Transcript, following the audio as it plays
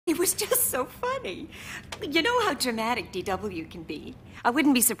It was just so funny. You know how dramatic DW can be. I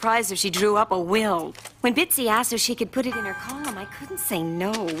wouldn't be surprised if she drew up a will. When Bitsy asked if she could put it in her column, I couldn't say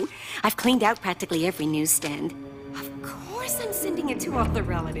no. I've cleaned out practically every newsstand. Of course I'm sending it to all the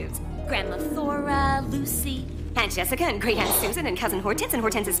relatives. Grandma Thora, Lucy, Aunt Jessica, and Great Aunt Susan, and Cousin Hortense, and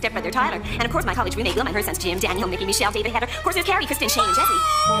Hortense's stepbrother Tyler. And of course my college roommate Wilma, and her sons Jim, Daniel, Mickey, Michelle, David, Heather. Of course there's Carrie, Kristen, Shane, and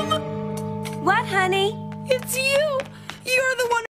Jesse. What, honey? It's you! You're the one